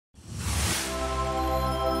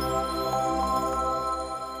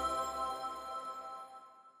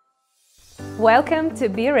Welcome to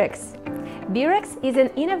Beurax. Beurax is an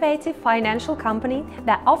innovative financial company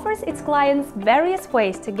that offers its clients various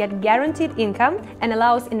ways to get guaranteed income and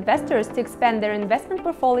allows investors to expand their investment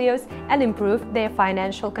portfolios and improve their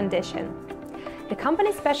financial condition. The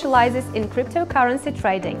company specializes in cryptocurrency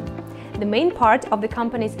trading. The main part of the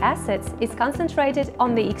company's assets is concentrated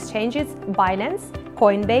on the exchanges Binance,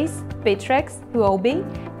 Coinbase, Beurax, Huobi,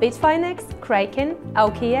 Bitfinex, Kraken,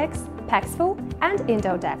 OKX, Paxful, and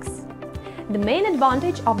Indodex. The main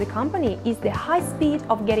advantage of the company is the high speed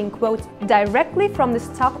of getting quotes directly from the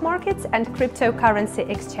stock markets and cryptocurrency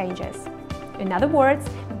exchanges. In other words,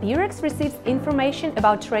 Beurax receives information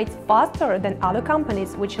about trades faster than other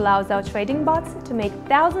companies, which allows our trading bots to make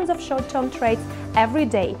thousands of short-term trades every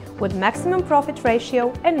day with maximum profit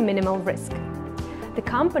ratio and minimal risk. The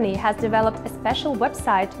company has developed a special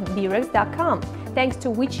website, Beurax.com, thanks to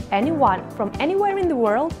which anyone from anywhere in the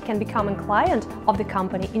world can become a client of the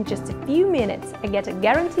company in just a few minutes and get a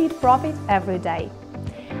guaranteed profit every day.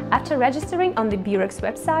 After registering on the Beurax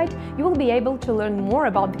website, you will be able to learn more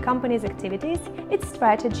about the company's activities, its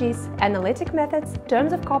strategies, analytic methods,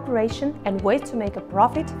 terms of cooperation, and ways to make a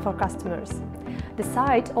profit for customers. The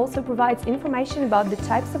site also provides information about the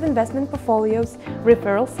types of investment portfolios,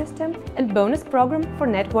 referral system, and bonus program for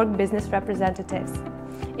network business representatives.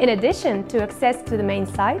 In addition to access to the main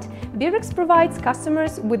site, Beurax provides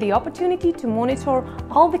customers with the opportunity to monitor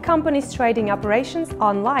all the company's trading operations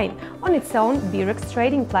online on its own Beurax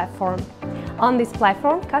trading platform. On this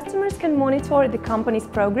platform, customers can monitor the company's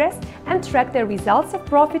progress and track their results of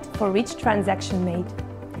profit for each transaction made.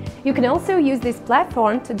 You can also use this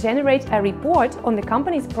platform to generate a report on the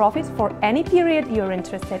company's profit for any period you're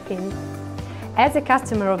interested in. As a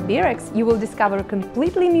customer of Beurax, you will discover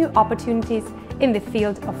completely new opportunities in the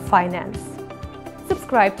field of finance.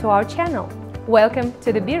 Subscribe to our channel. Welcome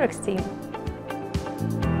to the Beurax team.